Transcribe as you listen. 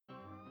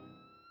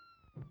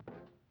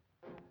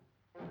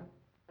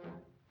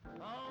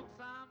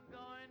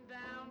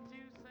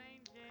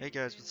Hey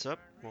guys, what's up?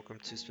 Welcome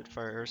to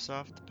Spitfire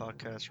Airsoft, the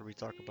podcast where we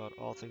talk about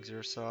all things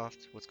airsoft,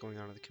 what's going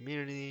on in the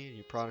community,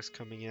 new products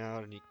coming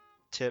out, any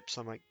tips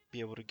I might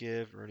be able to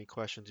give, or any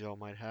questions y'all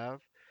might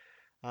have.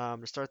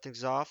 To start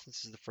things off,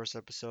 this is the first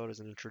episode as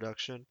an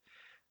introduction.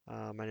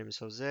 My name is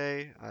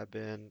Jose. I've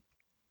been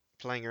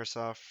playing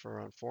airsoft for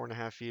around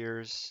 4.5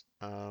 years.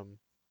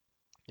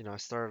 I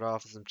started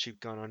off as some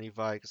cheap gun on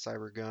e-bike, a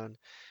cyber gun,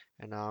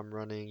 and now I'm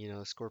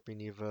running, Scorpion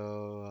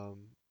Evo,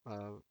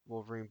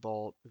 Wolverine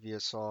Bolt,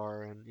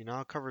 VSR, and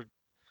I'll cover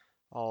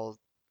all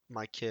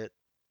my kit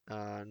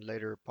in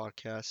later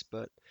podcasts.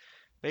 But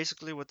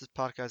basically, what this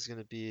podcast is going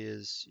to be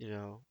is,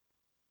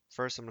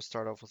 first I'm going to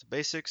start off with the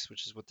basics,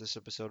 which is what this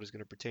episode is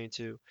going to pertain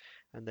to,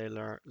 and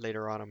then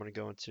later on I'm going to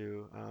go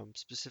into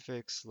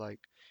specifics like,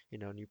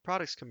 new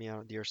products coming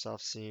out in the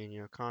airsoft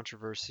scene,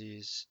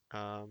 controversies,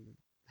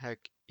 heck,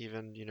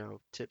 even,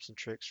 tips and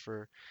tricks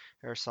for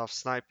airsoft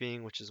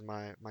sniping, which is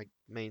my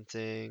main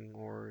thing,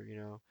 or,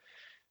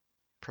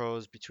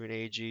 pros between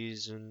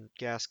AGs and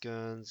gas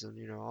guns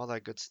and all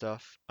that good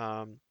stuff.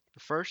 But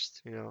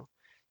first, to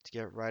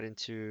get right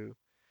into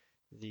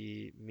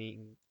the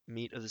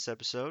meat of this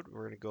episode,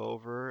 we're gonna go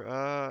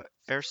over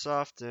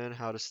airsoft and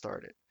how to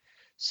start it.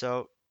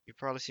 So you've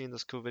probably seen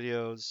those cool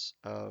videos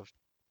of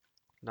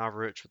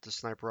Navarich with the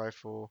sniper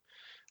rifle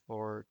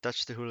or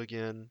Dutch the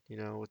Hooligan,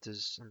 with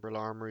his Umbrella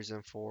Armories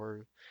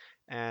M4.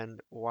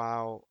 And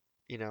while,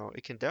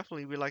 it can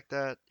definitely be like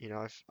that,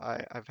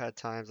 I've had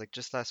times like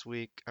just last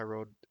week I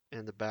rode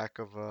in the back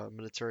of a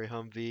military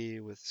Humvee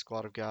with a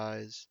squad of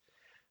guys,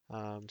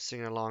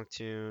 singing along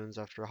tunes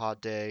after a hot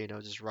day,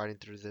 just riding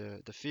through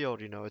the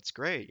field, it's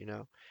great,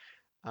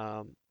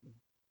 Um,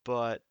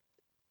 but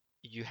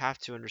you have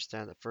to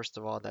understand that first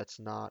of all, that's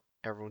not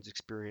everyone's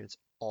experience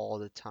all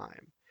the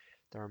time.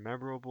 There are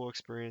memorable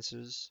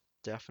experiences,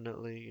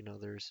 definitely,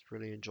 there's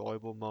really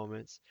enjoyable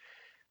moments,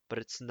 but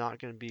it's not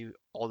going to be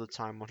all the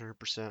time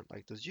 100%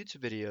 like those YouTube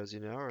videos,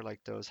 or like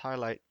those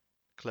highlight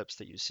clips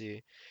that you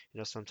see.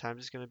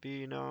 Sometimes it's going to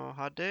be,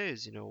 hot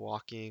days,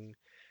 walking.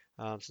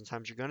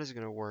 Sometimes your gun isn't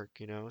going to work,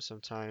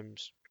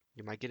 sometimes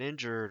you might get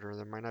injured or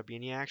there might not be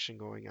any action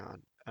going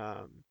on.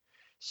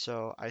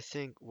 So I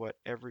think what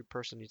every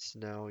person needs to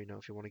know,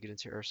 if you want to get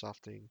into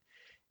airsofting,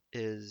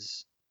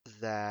 is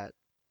that,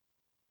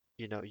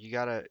 you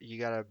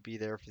gotta be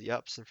there for the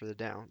ups and for the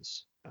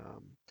downs.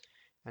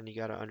 And you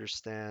gotta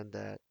understand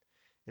that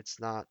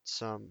it's not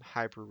some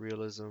hyper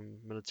realism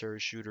military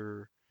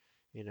shooter,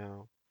 you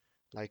know,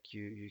 like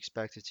you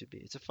expect it to be.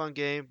 It's a fun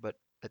game, but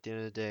at the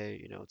end of the day,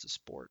 it's a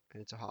sport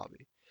and it's a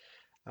hobby.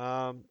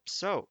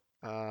 So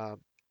now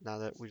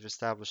that we've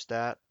established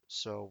that,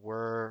 so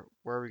where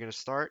are we gonna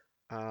start?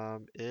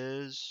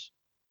 Is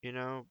you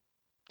know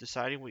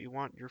deciding what you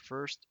want your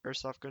first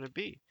airsoft gonna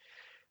be.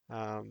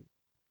 Um,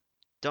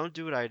 don't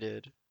do what I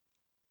did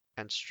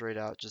and straight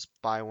out just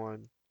buy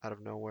one out of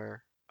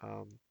nowhere.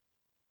 Um,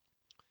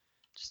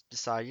 just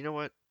decide,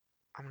 what?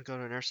 I'm gonna go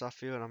to an airsoft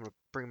field and I'm gonna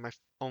bring my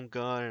own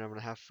gun and I'm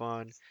gonna have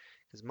fun.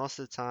 Because most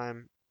of the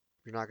time,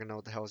 you're not gonna know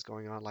what the hell is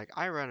going on. Like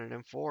I ran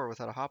an M4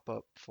 without a hop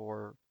up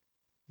for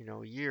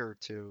a year or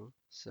two.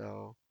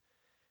 So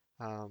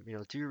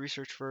do your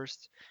research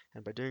first,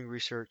 and by doing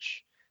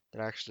research,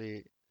 that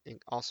actually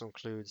also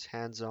includes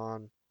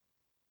hands-on,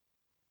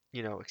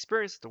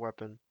 experience with the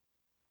weapon.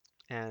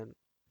 And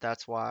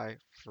that's why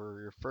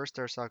for your first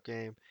airsoft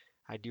game,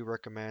 I do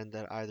recommend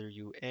that either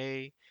you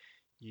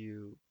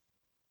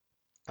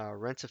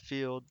rent a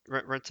field,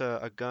 rent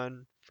a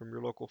gun from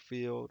your local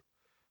field,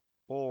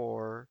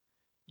 or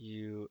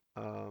you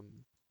or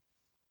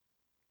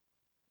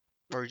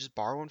you just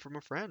borrow one from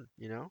a friend,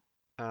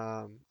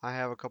 I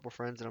have a couple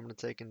friends that I'm gonna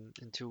take in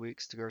 2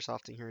 weeks to go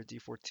softing here at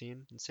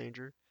D14 in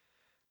Sanger.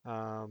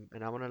 And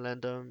I'm gonna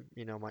lend them,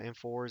 my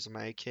M4s and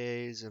my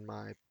AKs and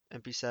my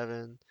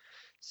MP7.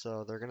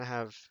 So they're gonna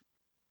have,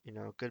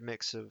 a good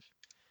mix of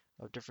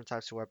different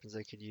types of weapons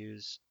they could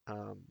use.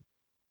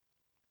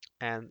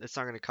 And it's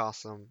not gonna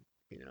cost them,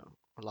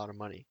 a lot of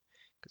money.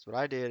 Because what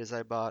I did is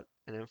I bought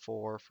an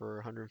M4 for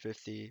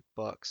 150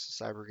 bucks,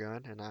 cyber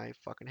gun, and I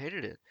fucking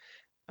hated it.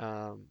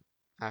 Um,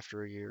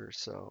 after a year or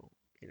so,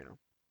 you know,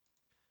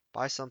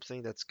 buy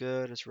something that's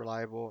good, it's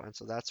reliable, and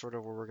so that's sort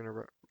of where we're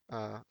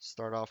gonna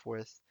start off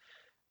with.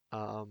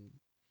 Um,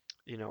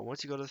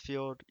 once you go to the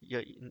field,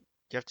 you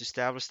have to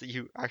establish that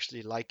you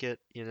actually like it,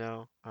 if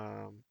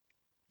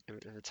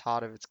it's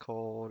hot, if it's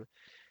cold,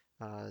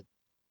 uh,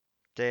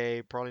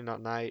 day, probably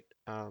not night.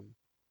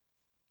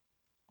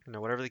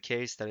 Whatever the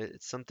case, that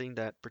it's something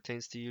that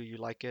pertains to you, you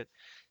like it.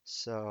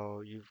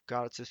 So you've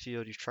got it to the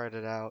field, you've tried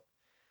it out.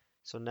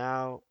 So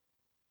now,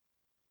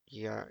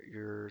 yeah,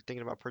 you're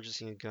thinking about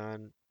purchasing a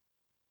gun.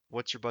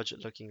 What's your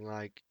budget looking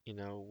like?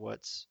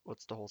 What's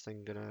the whole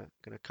thing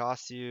gonna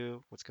cost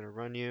you? What's gonna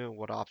run you?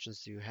 What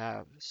options do you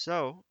have?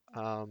 So,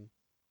 I've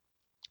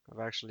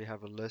actually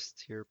have a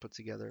list here put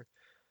together.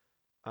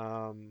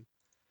 Um,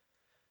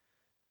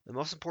 the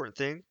most important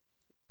thing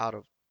out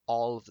of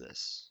all of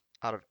this,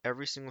 out of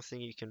every single thing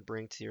you can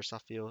bring to the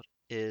airsoft field,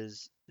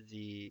 is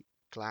the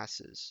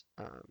glasses.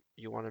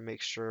 You want to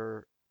make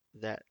sure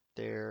that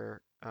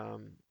they're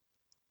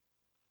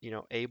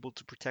able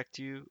to protect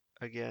you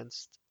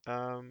against,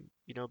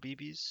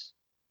 BBs.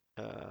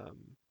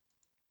 Um,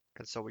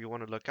 and so what you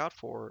want to look out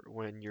for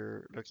when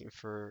you're looking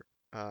for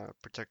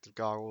protective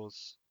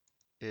goggles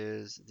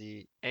is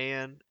the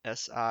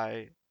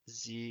ANSI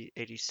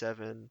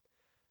Z87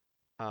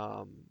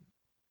 um,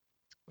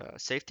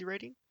 safety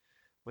rating.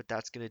 What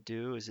that's going to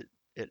do is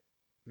it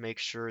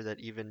makes sure that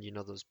even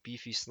those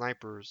beefy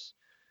snipers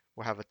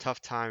will have a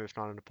tough time, if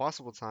not an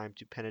impossible time,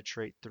 to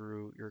penetrate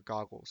through your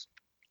goggles.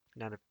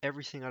 And out of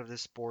everything out of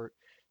this sport,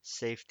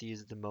 safety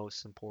is the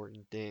most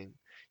important thing.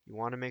 You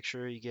want to make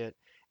sure you get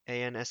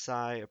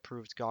ANSI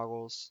approved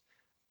goggles.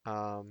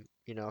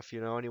 If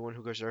you know anyone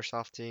who goes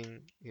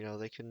airsofting,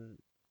 they can,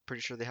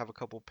 pretty sure they have a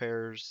couple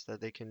pairs that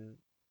they can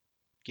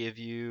give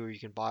you, or you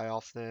can buy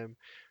off them,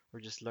 or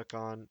just look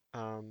on,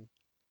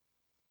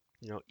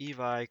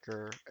 Evike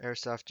or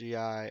Airsoft GI,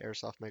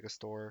 Airsoft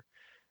Megastore.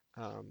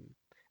 Um,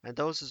 and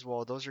those as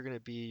well, those are going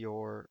to be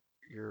your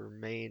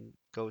main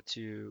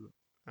go-to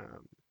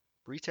um,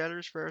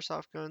 retailers for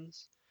airsoft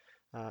guns.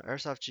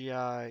 Airsoft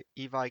GI,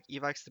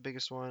 Evike's the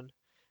biggest one,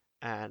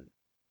 and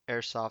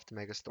Airsoft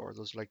Megastore.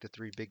 Those are like the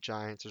three big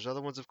giants. There's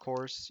other ones, of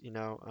course,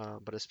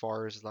 but as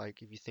far as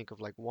like if you think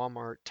of like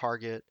Walmart,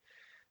 Target,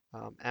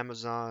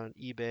 Amazon,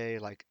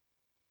 eBay, like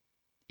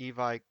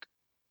Evike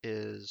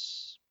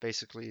is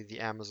basically the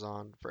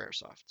Amazon for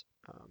airsoft.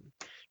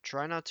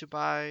 Try not to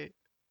buy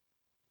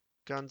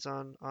guns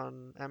on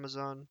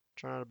Amazon.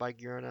 Try not to buy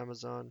gear on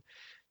Amazon,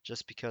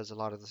 just because a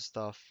lot of the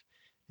stuff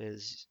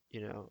is,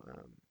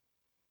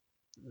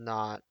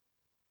 not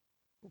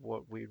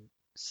what we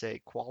say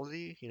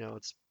quality.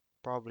 It's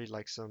probably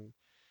like some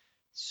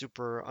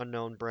super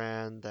unknown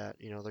brand that,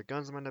 their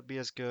guns might not be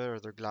as good or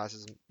their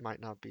glasses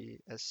might not be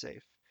as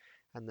safe.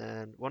 And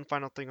then one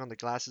final thing on the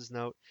glasses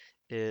note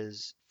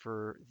is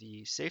for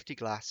the safety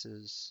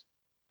glasses,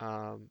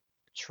 um,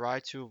 try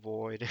to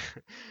avoid,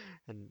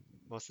 and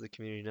most of the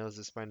community knows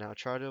this by now,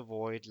 try to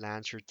avoid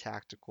Lancer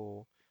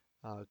tactical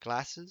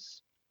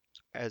glasses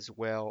as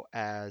well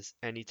as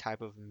any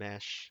type of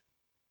mesh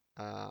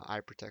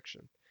eye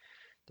protection.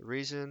 The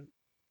reason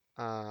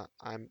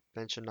I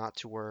mentioned not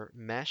to wear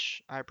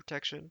mesh eye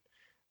protection.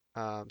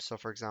 So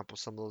for example,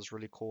 some of those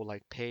really cool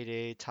like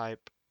payday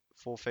type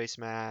full face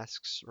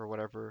masks or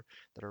whatever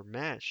that are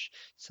mesh,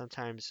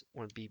 sometimes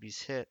when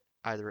BBs hit,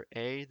 either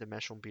A, the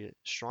mesh won't be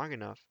strong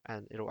enough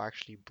and it'll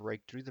actually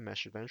break through the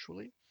mesh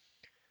eventually,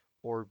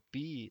 or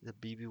B, the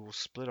BB will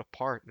split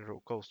apart and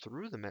it'll go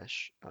through the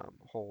mesh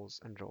holes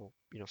and it'll,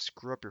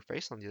 screw up your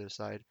face on the other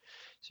side.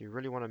 So you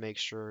really want to make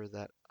sure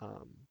that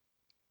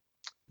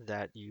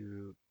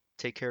you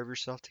take care of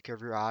yourself, take care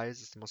of your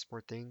eyes. It's the most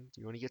important thing.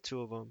 You want to get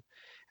two of them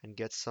and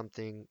get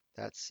something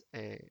that's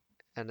a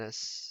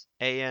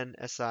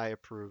ANSI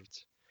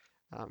approved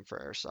for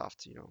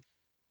airsoft,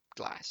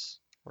 glass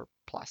or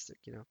plastic,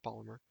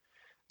 polymer.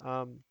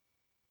 Um,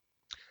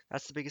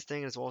 that's the biggest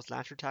thing, as well as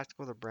Lancer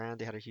Tactical, the brand.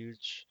 They had a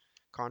huge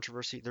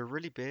controversy. They're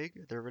really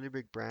big. They're a really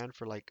big brand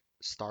for like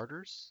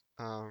starters,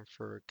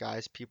 for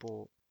guys,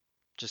 people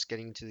just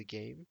getting into the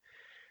game.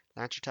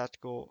 Lancer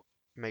Tactical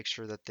make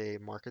sure that they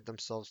market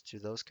themselves to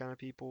those kind of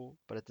people,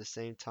 but at the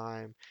same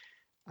time,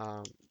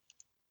 um,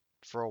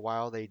 for a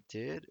while they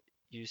did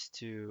used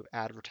to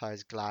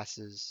advertise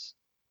glasses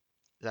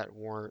that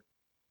weren't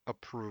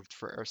approved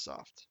for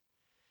airsoft.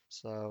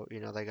 So,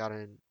 they got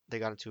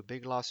into a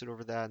big lawsuit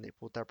over that and they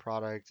pulled that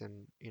product,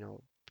 and,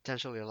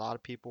 potentially a lot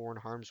of people were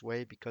in harm's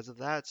way because of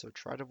that. So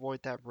try to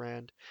avoid that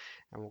brand,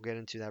 and we'll get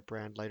into that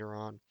brand later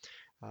on.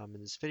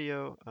 In this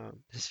video,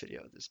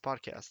 this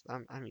podcast.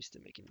 I'm used to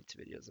making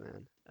YouTube videos,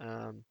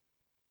 man.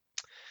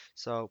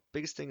 So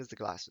biggest thing is the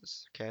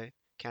glasses, okay?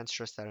 Can't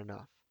stress that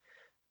enough.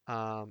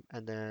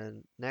 And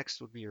then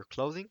next would be your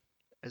clothing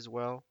as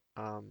well.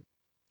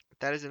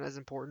 That isn't as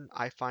important.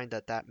 I find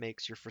that that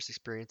makes your first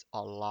experience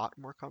a lot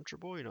more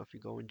comfortable. If you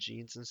go in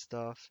jeans and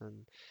stuff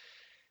and,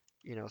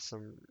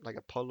 some like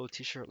a polo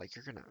t-shirt, like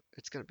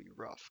it's gonna be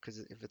rough because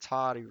if it's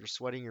hot or you're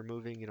sweating, you're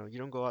moving, you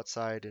don't go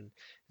outside and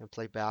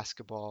play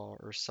basketball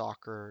or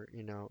soccer,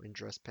 in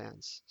dress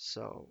pants.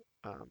 So,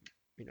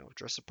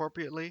 dress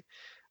appropriately.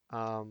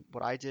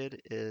 What I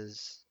did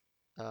is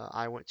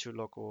I went to a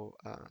local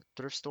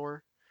thrift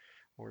store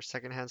or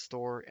secondhand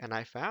store, and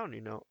I found,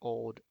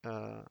 old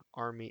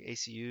Army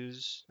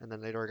ACUs, and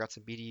then later I got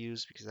some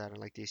BDUs because I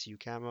didn't like the ACU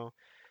camo.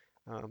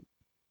 Um,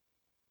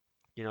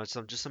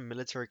 some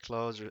military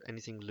clothes or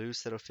anything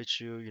loose that'll fit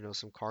you.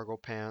 Some cargo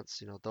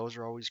pants. Those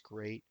are always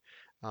great.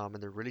 And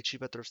they're really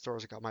cheap at thrift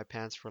stores. I got my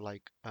pants for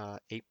like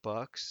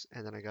 $8,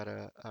 and then I got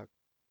a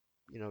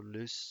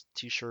loose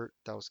t-shirt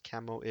that was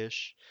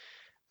camo-ish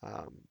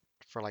um,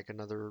 for like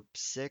another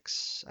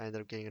 6. I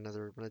ended up getting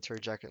another military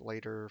jacket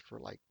later for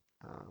like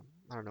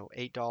I don't know,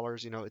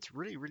 $8. It's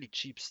really really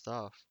cheap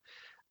stuff.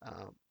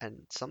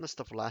 And some of the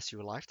stuff will last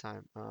you a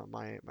lifetime.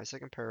 My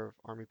second pair of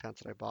army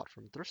pants that I bought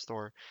from a thrift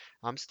store,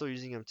 I'm still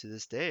using them to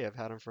this day. I've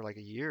had them for like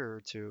a year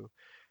or two.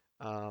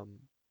 Um,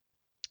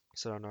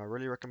 so no, I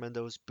really recommend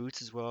those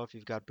boots as well. If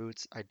you've got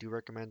boots, I do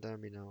recommend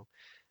them.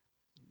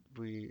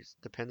 we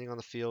depending on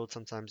the field,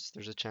 sometimes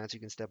there's a chance you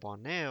can step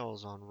on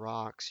nails, on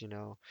rocks,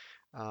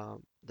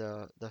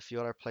 the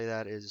field I play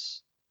that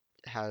is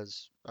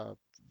has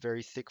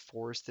very thick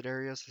forested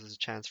areas. So there's a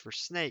chance for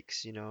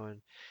snakes,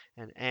 and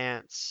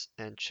ants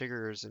and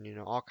chiggers and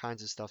all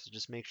kinds of stuff. So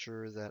just make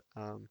sure that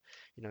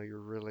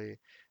you're really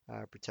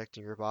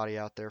protecting your body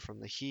out there from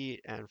the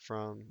heat and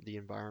from the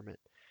environment.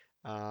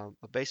 A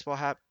baseball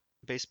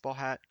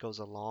hat goes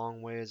a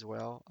long way as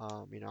well.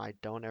 I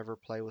don't ever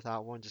play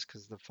without one just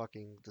because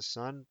the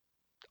sun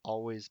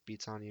always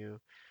beats on you.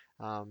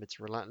 It's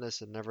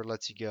relentless. It never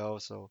lets you go.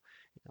 So,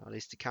 at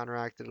least to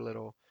counteract it a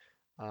little,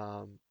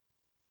 um,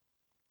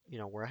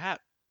 wear a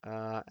hat.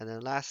 And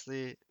then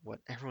lastly, what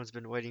everyone's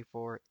been waiting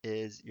for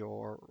is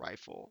your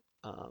rifle.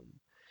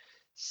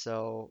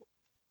 So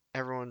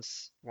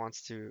everyone's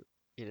wants to,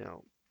 you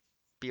know,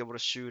 be able to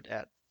shoot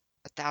at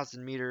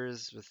 1,000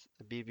 meters with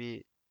a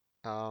BB.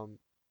 Um,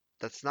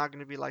 that's not going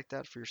to be like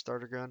that for your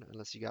starter gun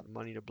unless you got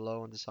money to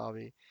blow in this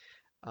hobby.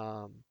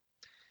 Um,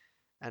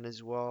 and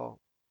as well,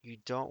 you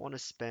don't want to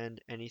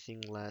spend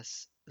anything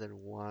less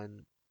than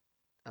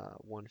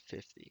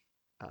 150.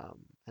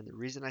 And the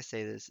reason I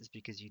say this is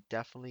because you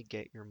definitely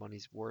get your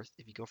money's worth.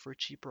 If you go for a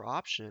cheaper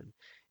option,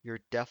 you're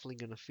definitely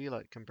going to feel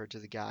it compared to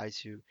the guys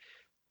who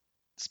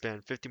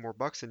spend 50 more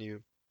bucks than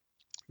you,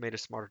 made a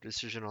smarter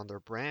decision on their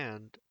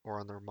brand or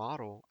on their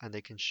model, and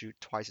they can shoot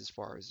twice as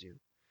far as you.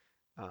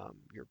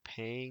 You're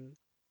paying,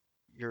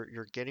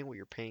 you're getting what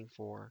you're paying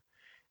for,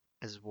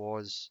 as well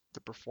as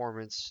the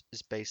performance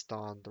is based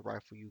on the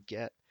rifle you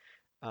get.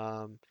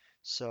 Um,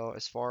 so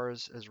as far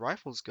as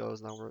rifles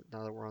goes, now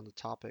that we're on the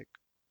topic,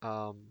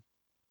 um,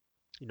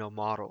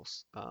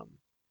 models.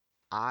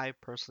 I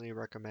personally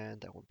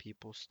recommend that when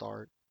people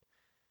start,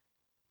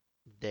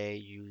 they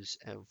use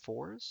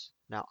M4s.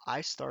 Now,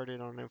 I started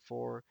on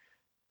M4,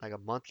 like a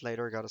month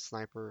later, got a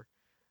sniper.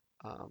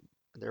 Um,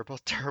 they're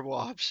both terrible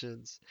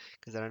options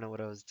because I don't know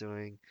what I was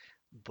doing,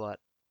 but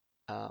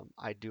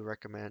I do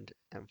recommend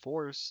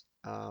M4s.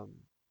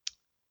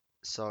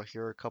 So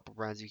here are a couple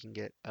brands you can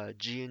get.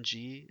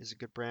 G&G is a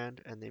good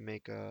brand, and they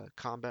make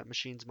combat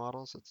machines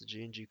models. That's the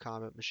G&G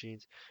combat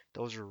machines.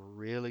 Those are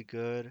really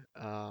good.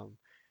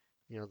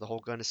 The whole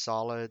gun is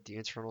solid. The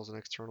internals and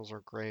externals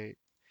are great.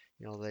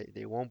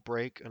 They won't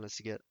break unless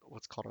you get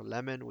what's called a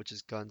lemon, which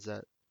is guns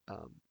that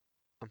um,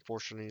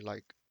 unfortunately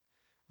like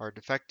are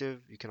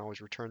defective. You can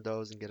always return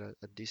those and get a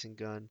decent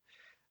gun.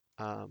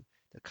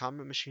 The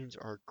combat machines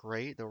are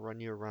great. They'll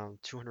run you around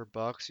 200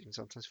 bucks. You can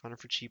sometimes find them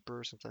for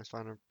cheaper, sometimes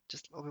find them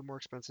just a little bit more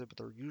expensive, but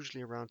they're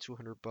usually around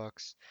 200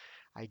 bucks.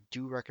 I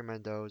do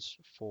recommend those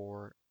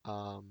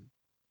um,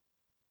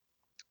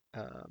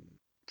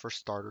 for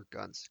starter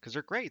guns because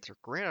they're great. They're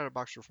great out of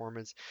box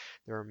performance.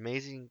 They're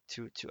amazing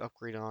to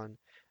upgrade on.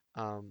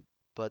 Um,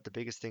 but the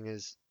biggest thing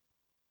is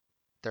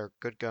they're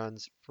good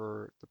guns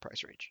for the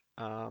price range.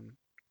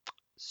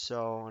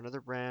 So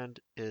another brand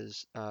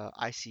is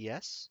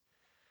ICS.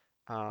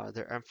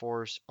 Their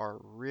M4s are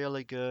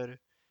really good,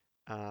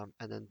 and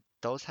then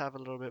those have a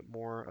little bit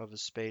more of a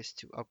space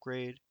to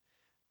upgrade.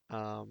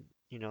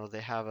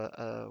 They have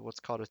a what's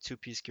called a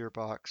two-piece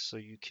gearbox, so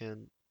you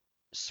can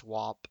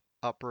swap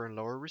upper and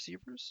lower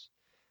receivers.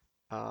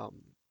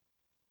 Um,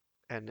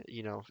 and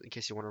in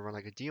case you want to run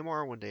like a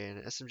DMR one day and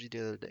an SMG the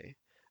other day,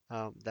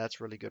 that's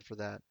really good for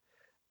that.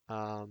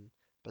 Um,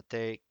 but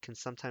they can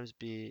sometimes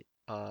be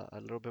a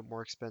little bit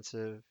more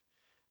expensive.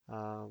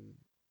 Um,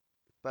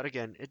 but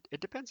again,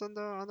 it depends on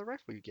the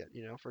rifle you get.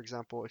 For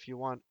example, if you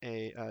want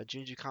a,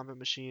 G&G combat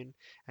machine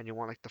and you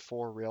want like the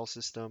four rail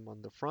system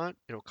on the front,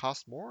 it'll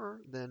cost more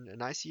than an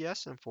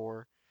ICS and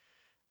for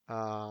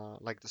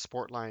like the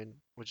sport line,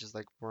 which is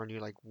like we're only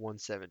like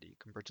 170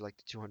 compared to like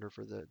the 200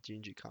 for the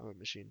G&G combat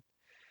machine.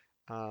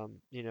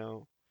 Um, you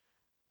know,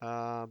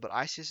 but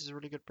ICS is a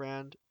really good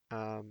brand.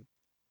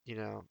 You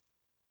know,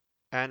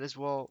 and as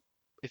well,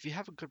 if you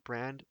have a good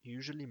brand,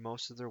 usually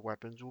most of their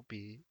weapons will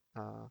be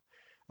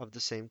of the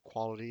same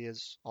quality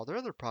as all their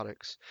other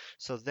products.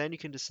 So then you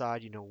can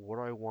decide, what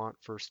do I want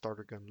for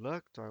starter gun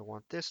look? Do I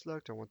want this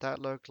look? Do I want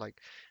that look? Like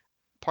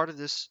part of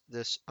this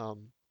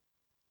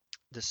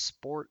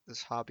sport,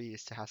 this hobby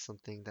is to have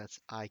something that's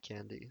eye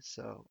candy.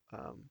 So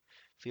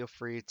feel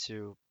free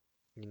to,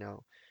 you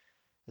know,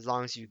 as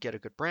long as you get a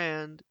good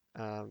brand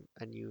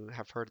and you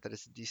have heard that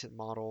it's a decent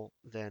model,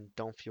 then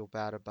don't feel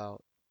bad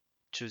about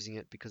choosing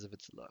it because of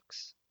its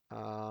looks.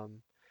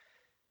 Um,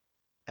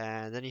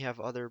 and then you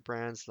have other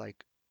brands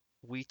like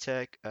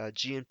WeTech,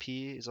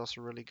 GNP is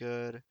also really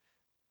good.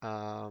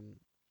 Um,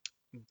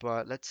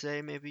 but let's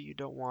say maybe you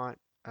don't want,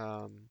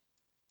 um,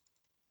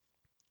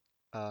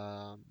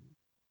 um,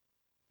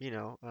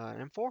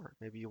 an M4.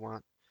 Maybe you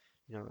want,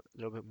 a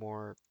little bit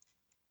more,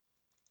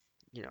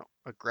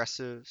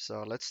 aggressive.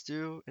 So let's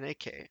do an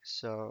AK.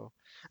 So,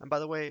 and by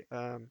the way,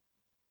 the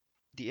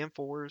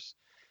M4s,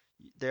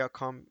 they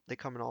come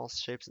in all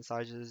shapes and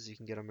sizes. You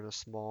can get them in a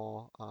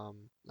small,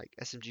 like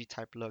SMG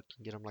type look. You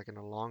can get them like in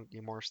a long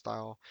DMR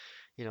style.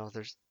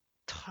 There's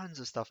tons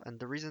of stuff. And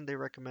the reason they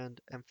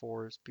recommend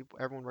M4s,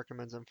 everyone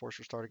recommends M4s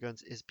for starter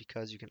guns, is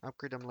because you can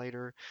upgrade them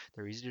later.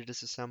 They're easy to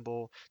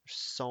disassemble. There's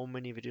so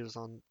many videos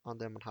on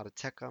them on how to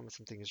tech them if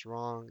something is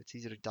wrong. It's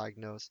easy to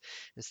diagnose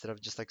instead of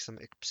just like some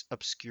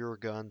obscure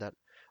gun that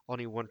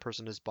only one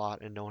person has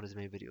bought and no one has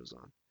made videos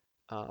on.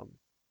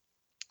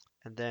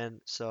 And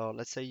then, so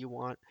let's say you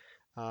want,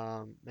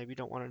 maybe you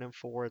don't want an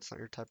M4, it's not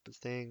your type of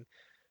thing.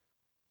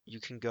 You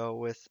can go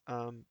with,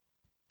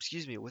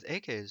 excuse me, with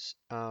AKs.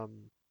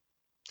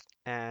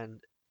 And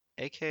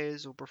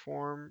AKs will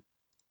perform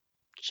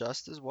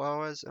just as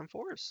well as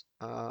M4s.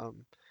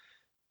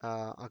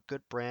 A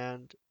good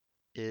brand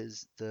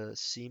is the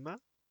SEMA.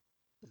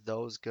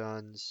 Those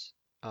guns,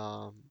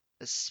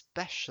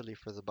 especially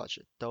for the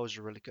budget, those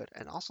are really good.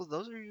 And also,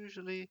 those are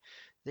usually,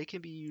 they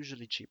can be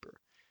usually cheaper.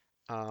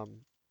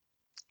 Um,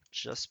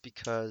 just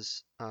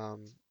because,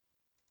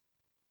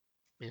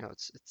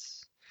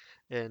 it's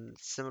and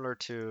similar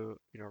to,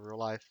 real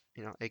life,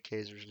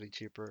 AKs are usually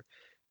cheaper.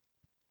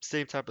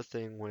 Same type of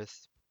thing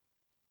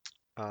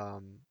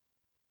um,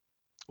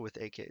 with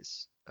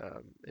AKs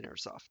in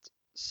airsoft.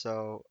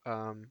 So,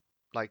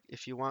 like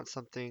if you want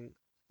something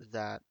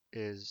that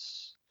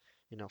is,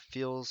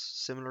 feels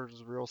similar to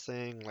the real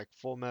thing, like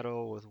full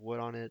metal with wood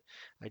on it,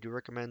 I do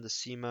recommend the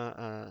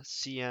SEMA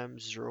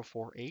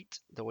CM048.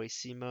 The way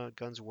SEMA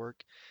guns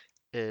work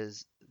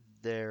is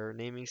their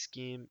naming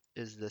scheme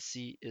is the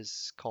C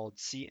is called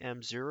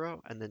CM0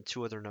 and then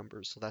two other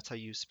numbers. So that's how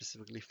you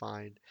specifically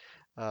find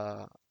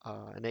uh,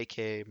 an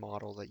AK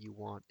model that you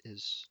want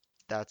is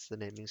that's the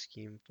naming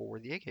scheme for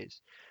the AKs.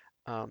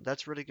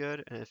 That's really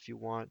good. And if you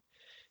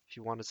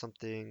wanted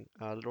something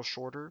a little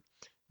shorter,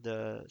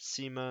 the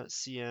SEMA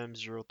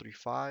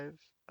CM035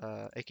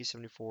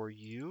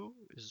 AK-74U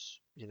is,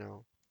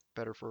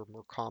 better for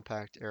more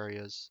compact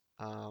areas.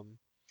 And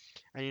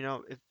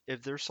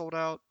if they're sold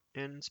out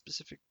in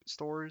specific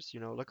stores,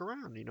 look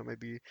around.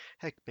 Maybe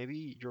heck,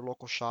 maybe your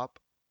local shop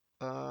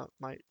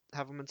might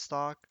have them in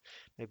stock.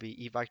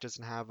 Maybe Evike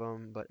doesn't have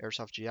them, but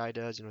Airsoft GI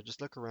does.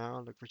 Just look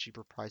around, look for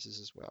cheaper prices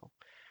as well.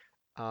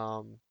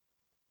 Um,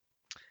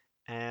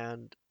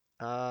 and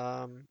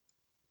um,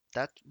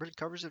 that really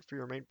covers it for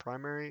your main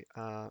primary.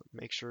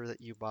 Make sure that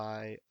you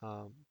buy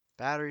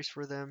batteries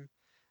for them.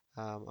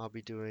 I'll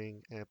be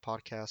doing a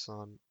podcast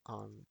on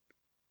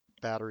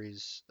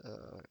batteries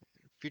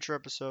future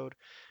episode.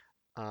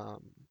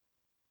 Um,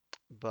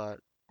 but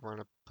we're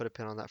gonna put a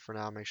pin on that for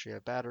now. Make sure you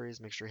have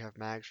batteries, make sure you have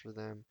mags for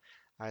them,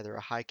 either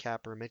a high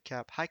cap or a mid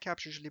cap. High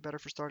cap's usually better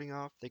for starting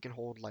off. They can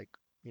hold like,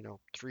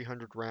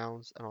 300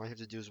 rounds, and all you have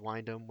to do is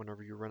wind them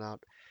whenever you run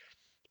out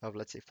of,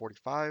 let's say,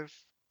 45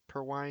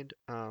 per wind.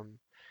 And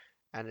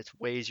it's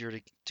way easier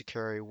to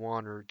carry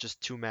one or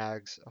just two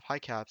mags of high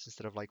caps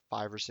instead of like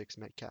five or six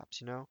mid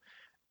caps.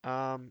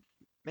 Um,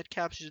 Mid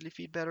caps usually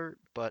feed better,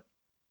 but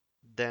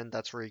then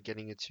that's where you're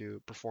getting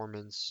into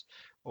performance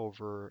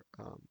over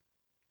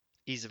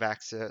ease of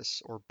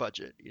access or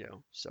budget.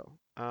 So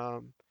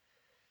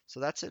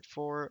that's it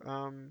for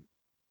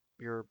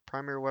your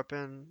primary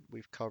weapon.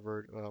 We've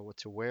covered what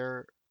to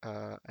wear,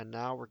 and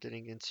now we're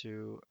getting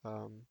into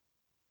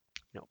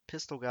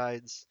pistol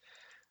guides.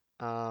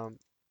 Um,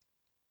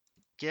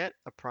 get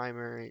a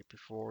primary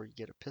before you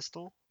get a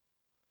pistol,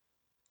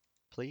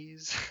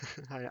 please.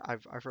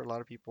 I've heard a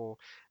lot of people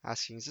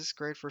asking, "Is this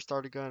great for a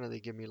starter gun?" And they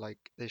give me like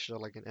they show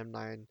like an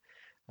M9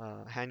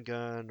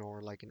 handgun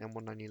or like an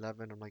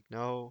M1911. I'm like,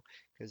 no,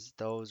 because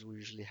those will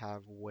usually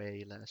have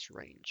way less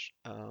range.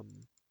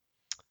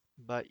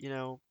 But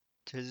to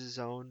his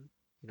own.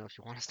 If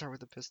you want to start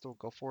with a pistol,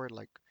 go for it.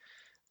 Like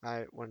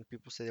when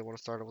people say they want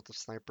to start with a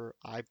sniper,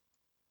 I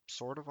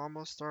sort of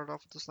almost started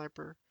off with the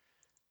sniper.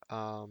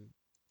 Um,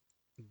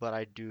 but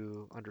I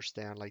do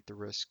understand like the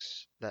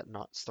risks that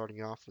not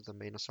starting off with a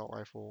main assault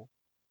rifle,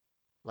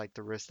 like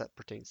the risk that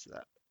pertains to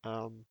that.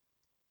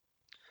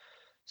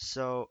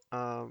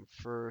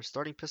 For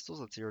starting pistols,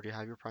 let's say you already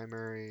have your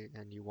primary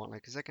and you want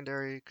like a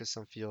secondary, because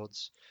some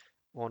fields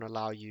won't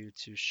allow you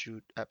to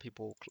shoot at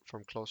people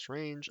from close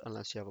range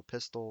unless you have a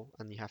pistol,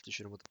 and you have to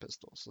shoot them with a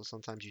pistol. So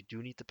sometimes you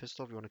do need the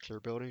pistol if you want to clear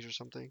buildings or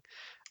something.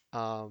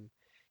 Um,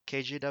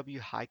 KJW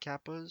high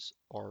kappas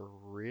are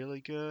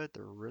really good.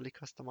 They're really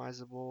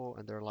customizable,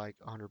 and they're like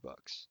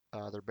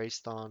 $100. They're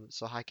based on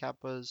so high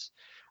kappas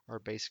are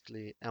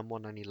basically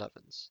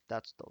M1911s.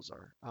 That's those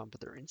are, but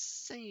they're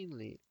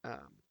insanely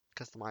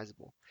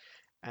customizable.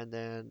 And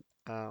then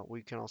what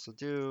you can also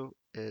do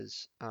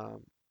is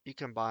you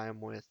can buy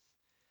them with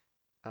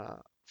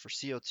uh, for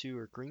CO2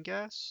 or green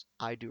gas.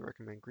 I do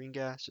recommend green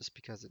gas just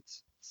because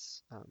it's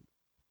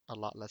a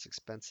lot less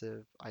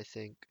expensive, I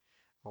think,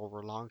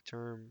 over long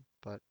term.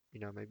 But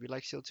maybe you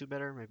like CO2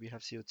 better. Maybe you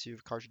have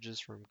CO2 cartridges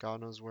from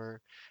God knows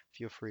where.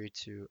 Feel free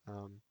to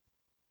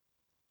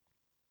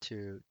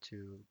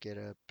get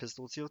a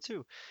pistol with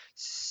CO2.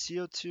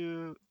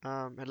 CO2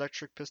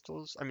 electric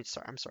pistols. I mean,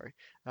 sorry, I'm sorry.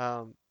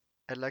 Um,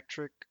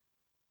 Electric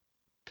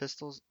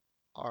pistols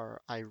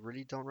are I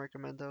really don't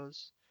recommend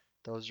those.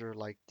 Those are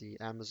like the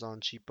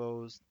Amazon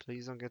cheapos.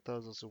 Please don't get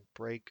those. Those will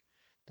break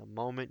the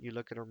moment you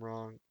look at them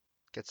wrong.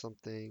 Get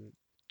something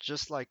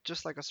just like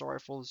assault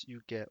rifles,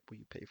 you get what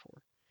you pay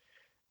for.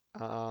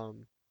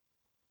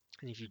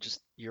 And if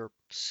you're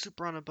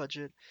super on a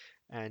budget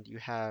and you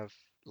have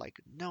like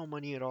no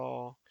money at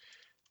all,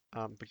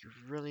 but you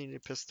really need a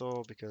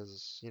pistol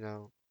because,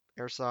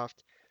 airsoft,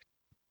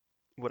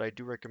 what I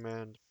do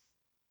recommend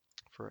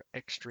for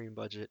extreme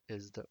budget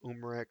is the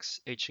Umarex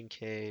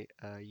H&K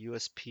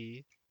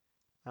USP.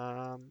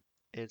 Um,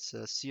 it's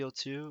a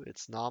CO2.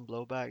 It's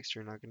non-blowback, so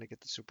you're not gonna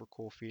get the super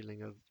cool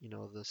feeling of,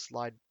 the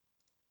slide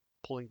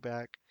pulling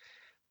back,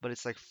 but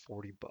it's like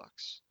 40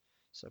 bucks.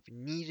 So if you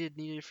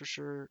needed for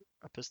sure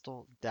a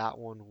pistol, that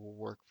one will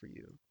work for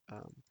you.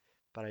 Um,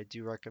 but I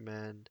do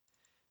recommend,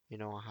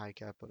 a high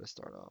capo to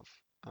start off.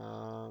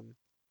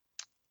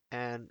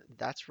 And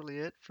that's really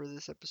it for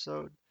this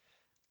episode.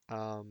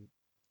 Um,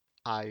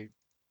 I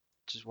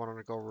just wanted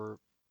to go over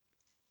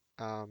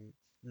um,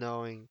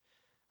 knowing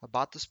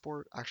about the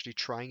sport, actually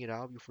trying it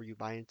out before you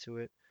buy into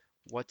it,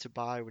 what to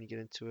buy when you get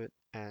into it,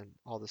 and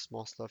all the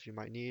small stuff you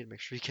might need. Make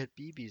sure you get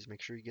BBs,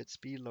 make sure you get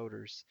speed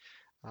loaders,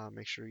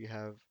 make sure you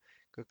have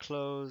good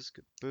clothes,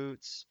 good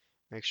boots.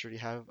 Make sure you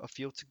have a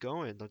field to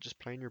go in. Don't just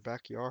play in your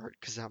backyard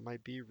because that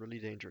might be really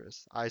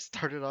dangerous. I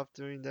started off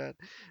doing that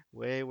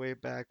way, way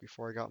back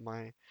before I got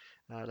my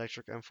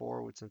electric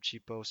M4 with some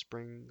cheapo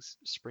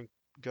spring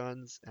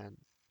guns, and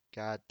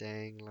god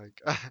dang,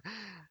 like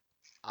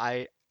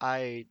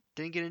I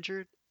didn't get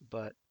injured,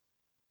 but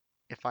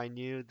if I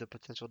knew the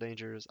potential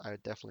dangers, I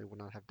definitely would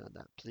not have done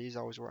that. Please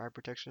always wear eye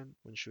protection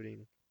when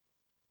shooting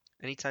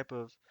any type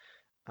of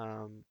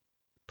um,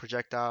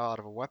 projectile out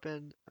of a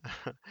weapon.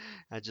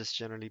 And just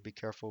generally be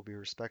careful, be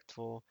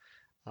respectful.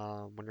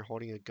 When you're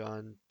holding a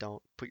gun,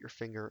 don't put your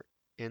finger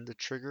in the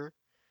trigger.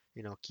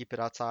 Keep it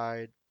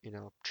outside.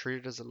 Treat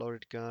it as a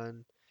loaded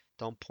gun.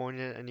 Don't point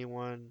it at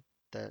anyone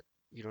that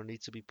you don't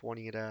need to be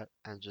pointing it at,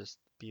 and just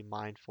be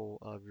mindful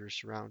of your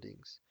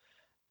surroundings.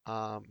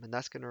 And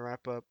that's going to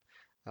wrap up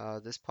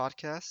this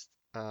podcast.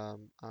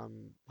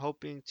 I'm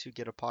hoping to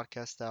get a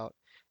podcast out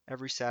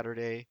every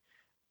Saturday,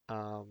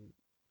 um,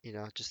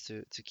 just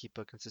to keep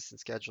a consistent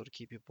schedule to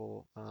keep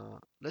people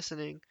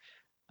listening.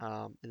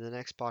 In the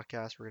next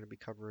podcast, we're going to be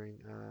covering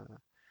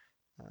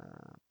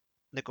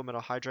nickel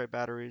metal hydride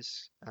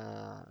batteries,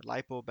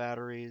 LiPo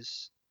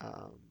batteries,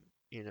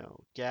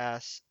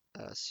 gas,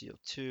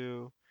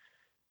 CO2,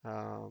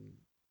 um,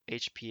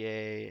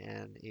 HPA,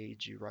 and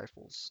AEG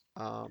rifles.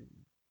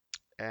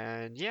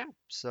 And yeah,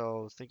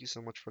 so thank you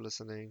so much for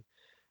listening.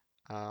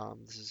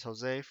 This is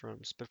Jose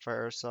from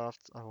Spitfire Airsoft.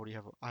 I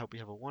hope you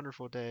have a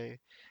wonderful day.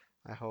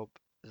 I hope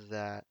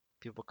that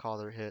people call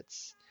their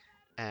hits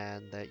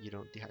and that you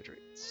don't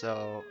dehydrate.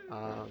 So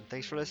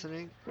thanks for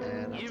listening,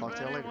 and I'll If talk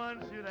to y'all later.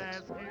 anyone should Thanks.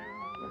 ask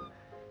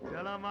you,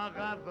 tell 'em I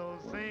got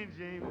those St.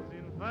 James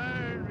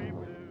infirmary